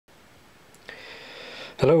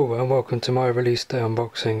Hello and welcome to my release day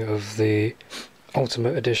unboxing of the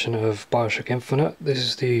Ultimate Edition of Bioshock Infinite. This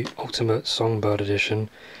is the Ultimate Songbird Edition,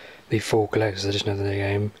 the full collector's edition of the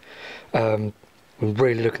game. I'm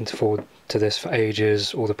really looking forward to this for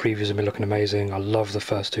ages. All the previews have been looking amazing. I love the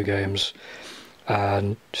first two games,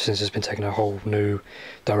 and since it's been taking a whole new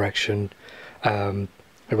direction,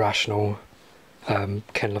 Irrational, Ken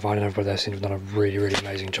Levine and everybody there seem to have done a really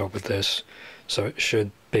amazing job with this. So it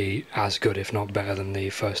should be as good, if not better, than the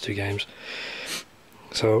first two games.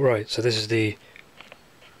 So right, so this is the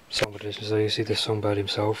Songbird edition. So you see the Songbird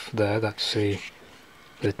himself there. That's the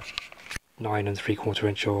 9 3/4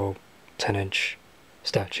 inch or 10 inch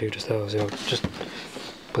statue just there. So I'll just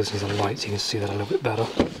put this into the light so you can see that a little bit better.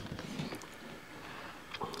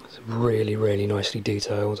 It's really nicely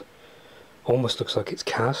detailed. Almost looks like it's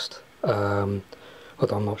cast, although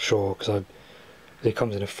I'm not sure because it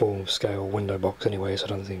comes in a full scale window box anyway, so I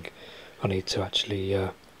don't think I need to actually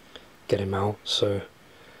get him out. So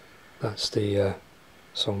that's the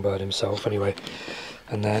Songbird himself anyway.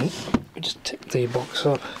 And then we just tip the box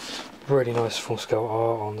up. Really nice full scale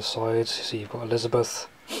art on the sides. So you've got Elizabeth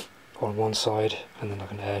on one side and then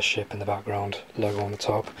like an airship in the background, logo on the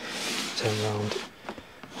top. Turn around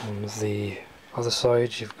on the other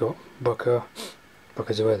side you've got Booker.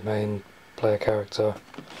 Booker's the main player character.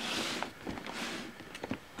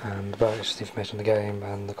 And about just the information on the game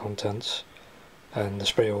and the contents and the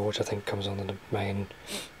spiel, which I think comes on the main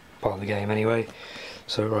part of the game anyway.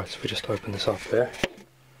 So right, so we just open this up here.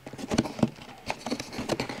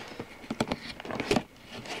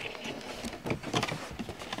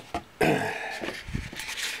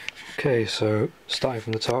 Okay, so starting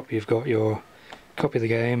from the top, you've got your copy of the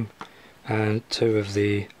game and two of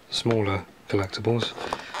the smaller collectibles.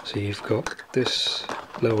 So you've got this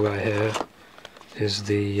little guy here is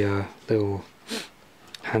the little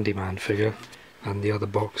handyman figure, and the other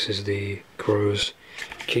box is the crow's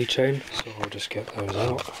keychain, so I'll just get those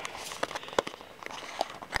out.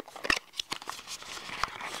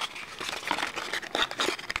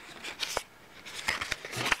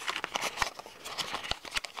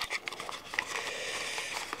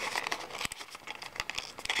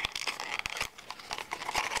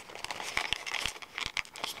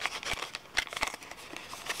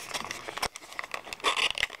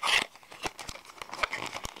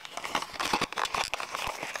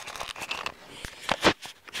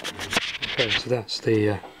 Okay, so that's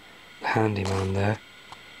the handyman there.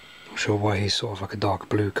 Not sure why he's sort of like a dark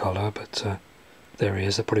blue colour, but there he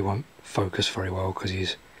is. That probably won't focus very well because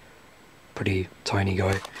he's a pretty tiny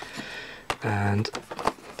guy. And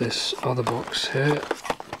this other box here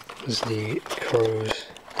is the crow's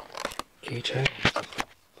keychain. Put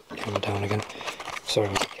the camera down again. Sorry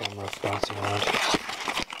about the camera bouncing around.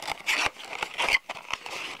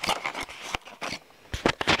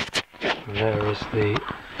 And there is the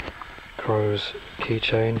crow's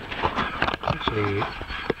keychain. Actually,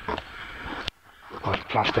 like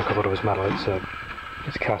plastic. I thought it was metal.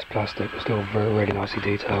 It's cast plastic, but still really nicely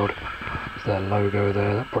detailed. There's their logo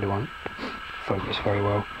there. That probably won't focus very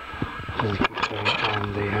well. And the keychain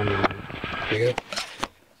and the handyman figure.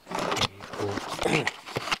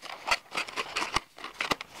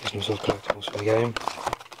 There's some sort of collectibles for the game.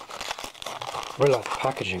 I really like the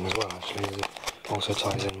packaging as well. Actually, it also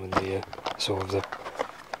ties in with the sort of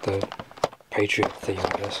the Patriot theme,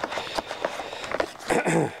 I guess.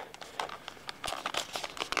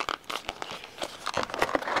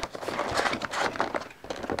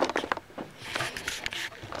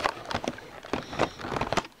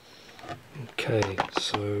 Okay,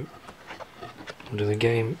 so I'll do the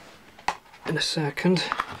game in a second.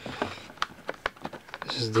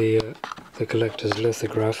 This is the collector's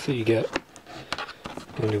lithograph that you get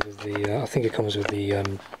only with the. I think it comes with the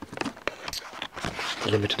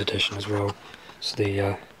limited edition as well. It's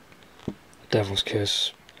the Devil's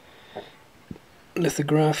Kiss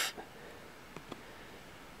lithograph.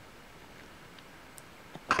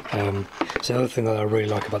 So the other thing that I really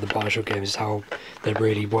like about the Bioshock games is how they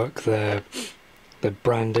really work their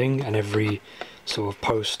branding, and every sort of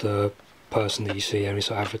poster, person that you see, any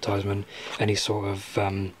sort of advertisement, any sort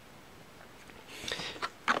of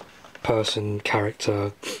person,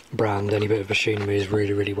 character, brand, any bit of machinery is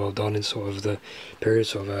really well done in sort of the period,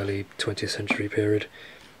 sort of early 20th century period,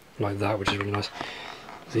 like that, which is really nice.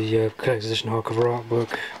 The collector's edition hardcover art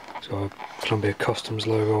book, it's got a Columbia Customs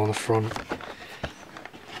logo on the front.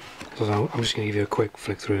 So I'm just going to give you a quick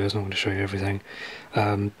flick through this, I'm not going to show you everything.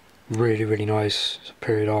 Really nice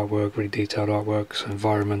period artwork, really detailed artwork, so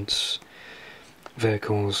environments,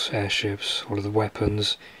 vehicles, airships, all of the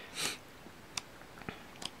weapons.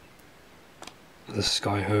 The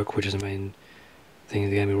Skyhook, which is the main thing in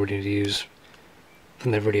the game we really need to use.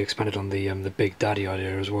 And they've really expanded on the Big Daddy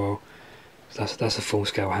idea as well. So that's a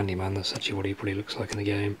full-scale handyman. That's actually what he probably looks like in the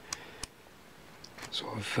game.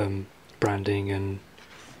 Sort of branding and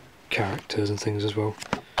characters and things as well.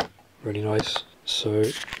 Really nice. So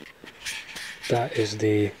that is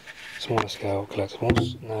the smaller scale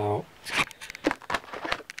collectibles. Now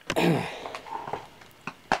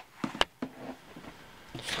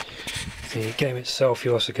the game itself,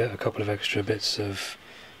 you also get a couple of extra bits of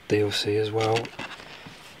DLC as well.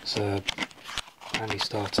 It's a handy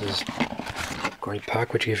starters great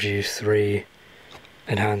pack which gives you 3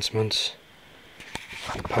 enhancements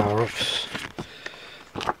and power-ups.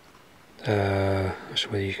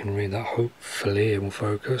 Actually, you can read that, hopefully it will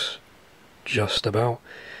focus just about.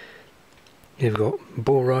 You've got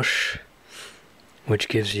Bull Rush, which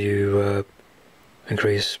gives you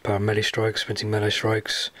increased power melee strikes, sprinting melee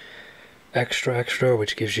strikes. Extra,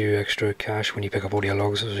 which gives you extra cash when you pick up all your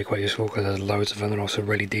logs. It's really quite useful because there's loads of them. They're also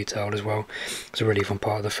really detailed as well. It's a really fun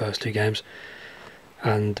part of the first 2 games.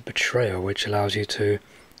 And Betrayal, which allows you to,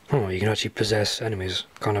 you can actually possess enemies,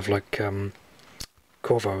 kind of like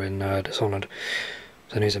Corvo in Dishonored.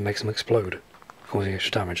 So it makes them explode, causing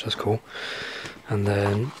extra damage. That's cool. And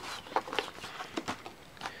then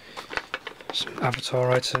some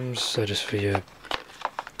avatar items, so just for your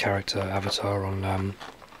character avatar on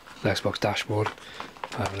the Xbox dashboard.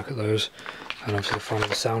 Have a look at those. And obviously finally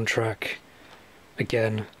the soundtrack.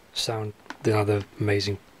 Again, the other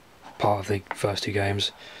amazing part of the first 2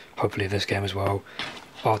 games. Hopefully this game as well.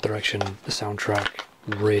 Art direction, the soundtrack,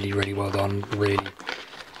 really well done. Really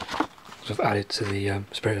sort of added to the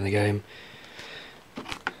spirit of the game.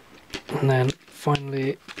 And then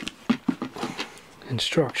finally,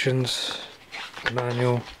 instructions, the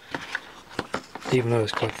manual. Even though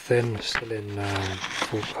it's quite thin, it's still in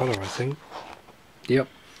full colour, I think. Yep,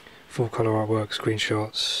 full colour artwork,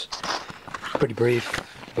 screenshots. Pretty brief,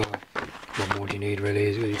 but what more do you need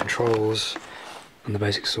really? Your controls and the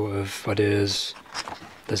basic sort of ideas.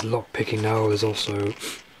 There's lock picking now. There's also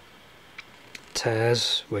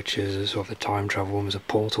tears, which is sort of the time travel, almost a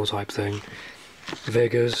portal type thing.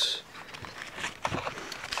 Vigors.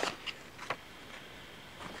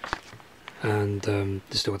 And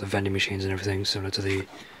there's still got the vending machines and everything, similar to the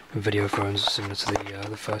video phones, similar to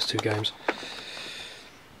the first 2 games.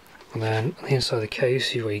 And then on the inside of the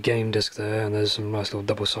case, you've got your game disc there, and there's some nice little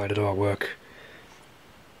double-sided artwork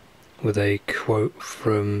with a quote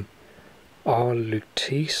from R.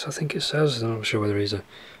 Lutis, I think it says. I'm not sure whether he's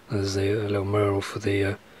there's a little mural for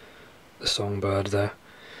the Songbird there.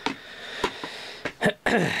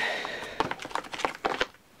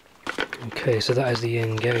 Okay, so that is the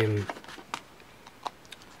in-game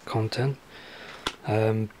content.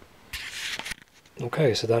 Okay,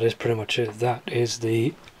 so that is pretty much it. That is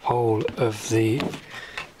the whole of the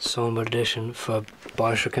Songbird edition for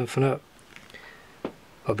Bioshock Infinite.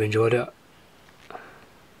 Hope you enjoyed it.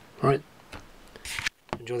 Right,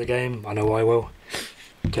 enjoy the game. I know I will.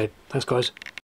 Okay, thanks guys.